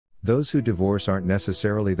Those who divorce aren't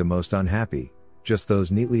necessarily the most unhappy, just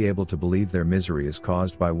those neatly able to believe their misery is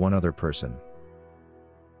caused by one other person.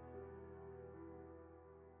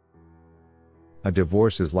 A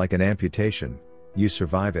divorce is like an amputation. You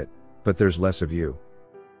survive it, but there's less of you.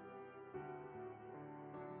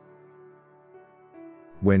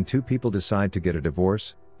 When two people decide to get a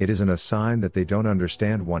divorce, it isn't a sign that they don't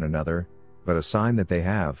understand one another, but a sign that they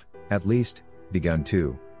have, at least, begun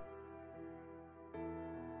to.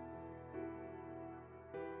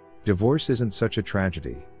 Divorce isn't such a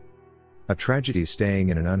tragedy. A tragedy is staying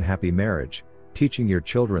in an unhappy marriage, teaching your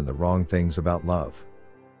children the wrong things about love.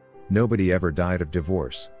 Nobody ever died of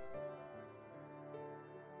divorce.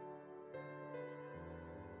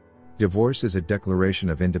 Divorce is a declaration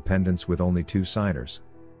of independence with only two signers.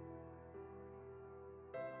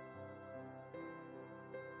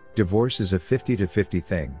 Divorce is a 50-50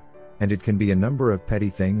 thing, and it can be a number of petty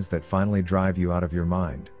things that finally drive you out of your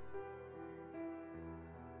mind.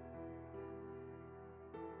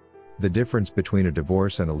 The difference between a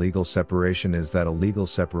divorce and a legal separation is that a legal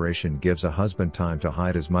separation gives a husband time to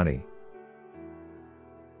hide his money.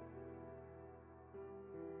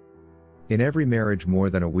 In every marriage more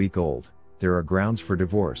than a week old, there are grounds for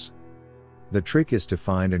divorce. The trick is to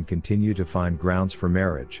find and continue to find grounds for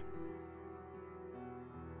marriage.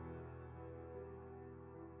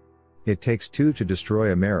 It takes two to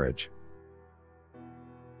destroy a marriage.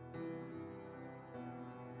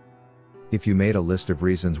 If you made a list of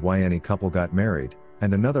reasons why any couple got married,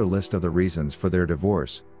 and another list of the reasons for their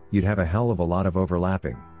divorce, you'd have a hell of a lot of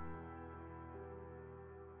overlapping.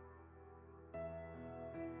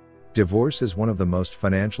 Divorce is one of the most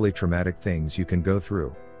financially traumatic things you can go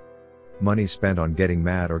through. Money spent on getting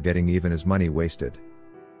mad or getting even is money wasted.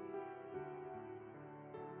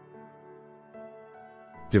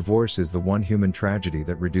 Divorce is the one human tragedy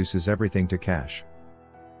that reduces everything to cash.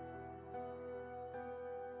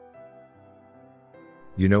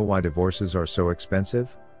 You know why divorces are so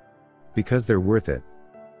expensive? Because they're worth it.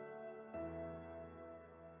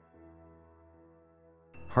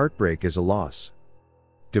 Heartbreak is a loss.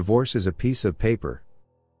 Divorce is a piece of paper.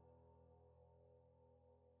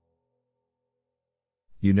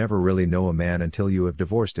 You never really know a man until you have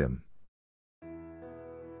divorced him.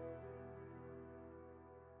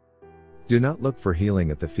 Do not look for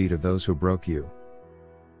healing at the feet of those who broke you.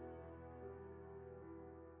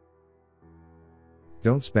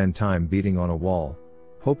 Don't spend time beating on a wall,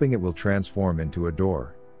 hoping it will transform into a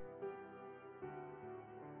door.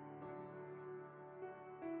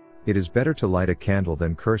 It is better to light a candle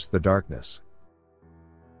than curse the darkness.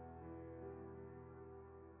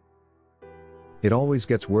 It always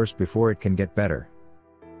gets worse before it can get better.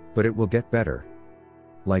 But it will get better.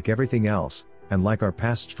 Like everything else, and like our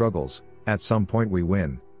past struggles, at some point we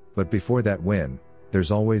win, but before that win,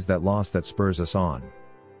 there's always that loss that spurs us on.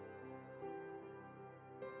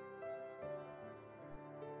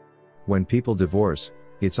 When people divorce,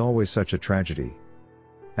 it's always such a tragedy.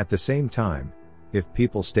 At the same time, if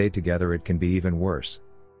people stay together it can be even worse.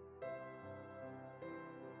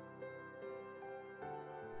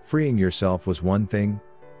 Freeing yourself was one thing,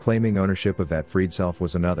 claiming ownership of that freed self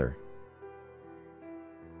was another.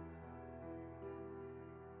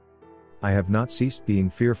 I have not ceased being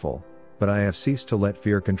fearful, but I have ceased to let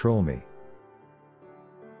fear control me.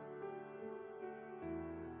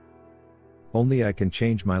 Only I can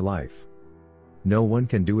change my life. No one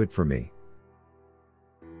can do it for me.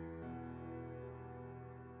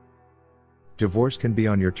 Divorce can be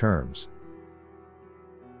on your terms.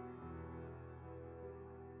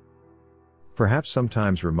 Perhaps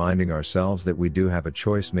sometimes reminding ourselves that we do have a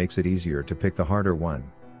choice makes it easier to pick the harder one.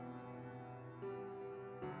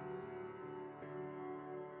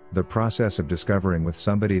 The process of discovering with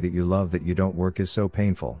somebody that you love that you don't work is so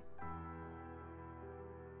painful.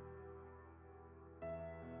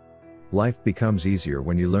 Life becomes easier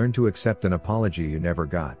when you learn to accept an apology you never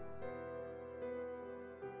got.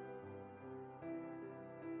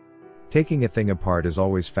 Taking a thing apart is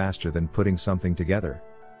always faster than putting something together.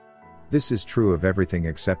 This is true of everything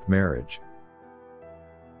except marriage.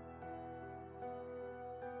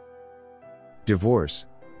 Divorce,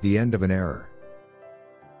 the end of an era.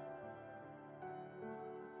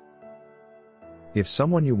 If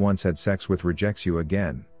someone you once had sex with rejects you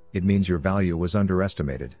again, it means your value was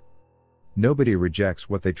underestimated. Nobody rejects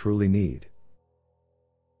what they truly need.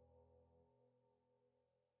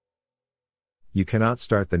 You cannot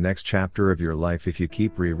start the next chapter of your life if you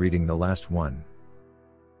keep rereading the last one.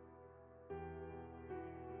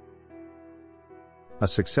 A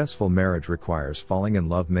successful marriage requires falling in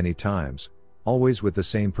love many times, always with the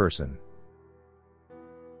same person.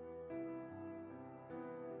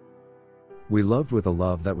 We loved with a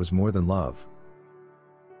love that was more than love.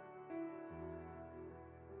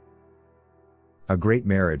 A great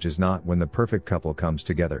marriage is not when the perfect couple comes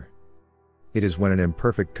together. It is when an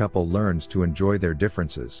imperfect couple learns to enjoy their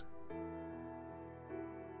differences.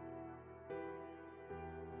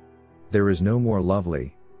 There is no more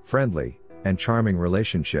lovely, friendly, and charming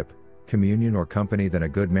relationship, communion or company than a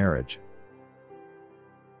good marriage.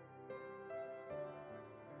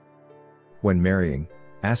 When marrying,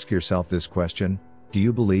 ask yourself this question: do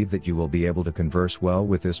you believe that you will be able to converse well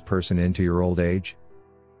with this person into your old age?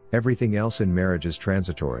 Everything else in marriage is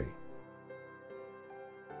transitory.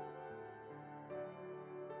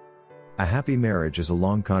 A happy marriage is a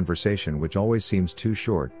long conversation which always seems too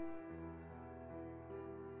short.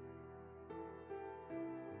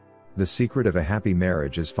 The secret of a happy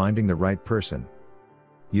marriage is finding the right person.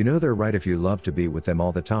 You know they're right if you love to be with them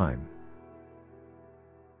all the time.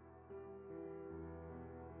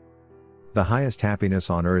 The highest happiness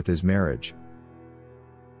on earth is marriage.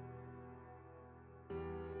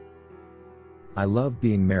 I love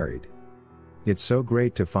being married. It's so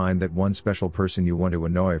great to find that one special person you want to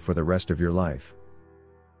annoy for the rest of your life.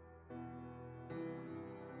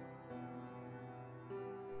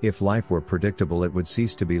 If life were predictable, it would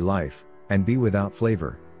cease to be life, and be without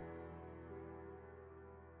flavor.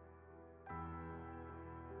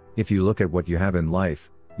 If you look at what you have in life,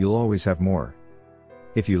 you'll always have more.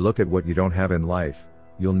 If you look at what you don't have in life,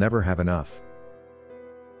 you'll never have enough.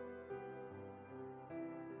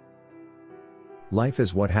 Life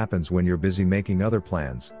is what happens when you're busy making other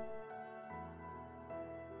plans.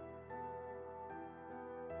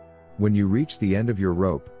 When you reach the end of your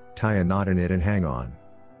rope, tie a knot in it and hang on.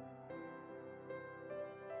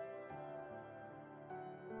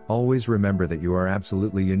 Always remember that you are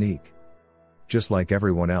absolutely unique. Just like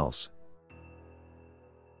everyone else.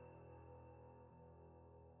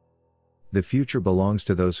 The future belongs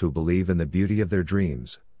to those who believe in the beauty of their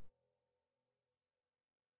dreams.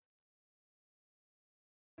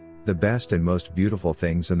 The best and most beautiful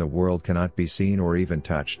things in the world cannot be seen or even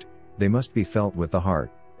touched, they must be felt with the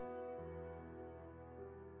heart.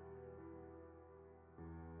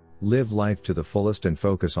 Live life to the fullest and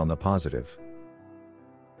focus on the positive.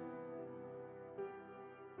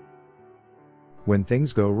 When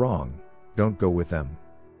things go wrong, don't go with them.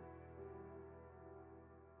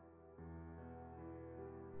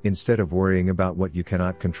 Instead of worrying about what you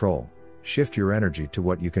cannot control, shift your energy to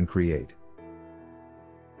what you can create.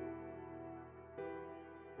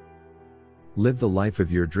 Live the life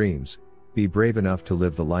of your dreams. Be brave enough to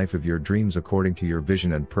live the life of your dreams according to your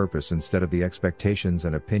vision and purpose instead of the expectations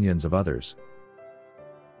and opinions of others.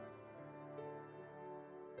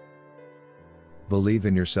 Believe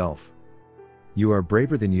in yourself. You are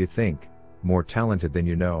braver than you think, more talented than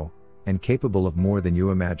you know, and capable of more than you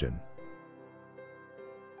imagine.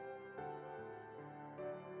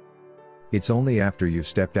 It's only after you've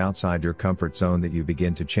stepped outside your comfort zone that you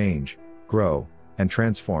begin to change, grow, and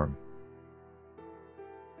transform.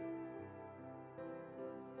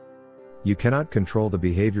 You cannot control the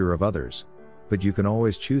behavior of others, but you can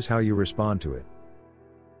always choose how you respond to it.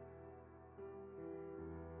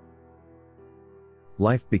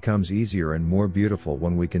 Life becomes easier and more beautiful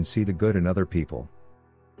when we can see the good in other people.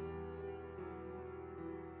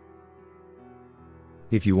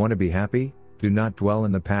 If you want to be happy, do not dwell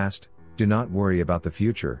in the past, do not worry about the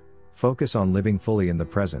future, focus on living fully in the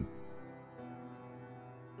present.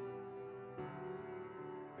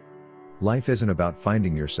 Life isn't about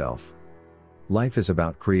finding yourself. Life is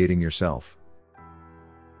about creating yourself.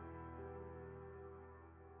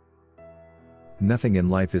 Nothing in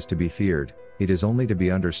life is to be feared, it is only to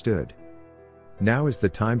be understood. Now is the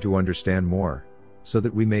time to understand more, so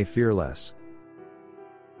that we may fear less.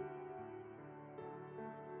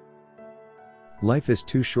 Life is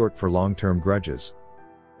too short for long-term grudges.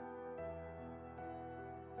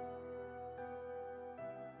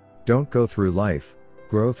 Don't go through life,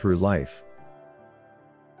 grow through life.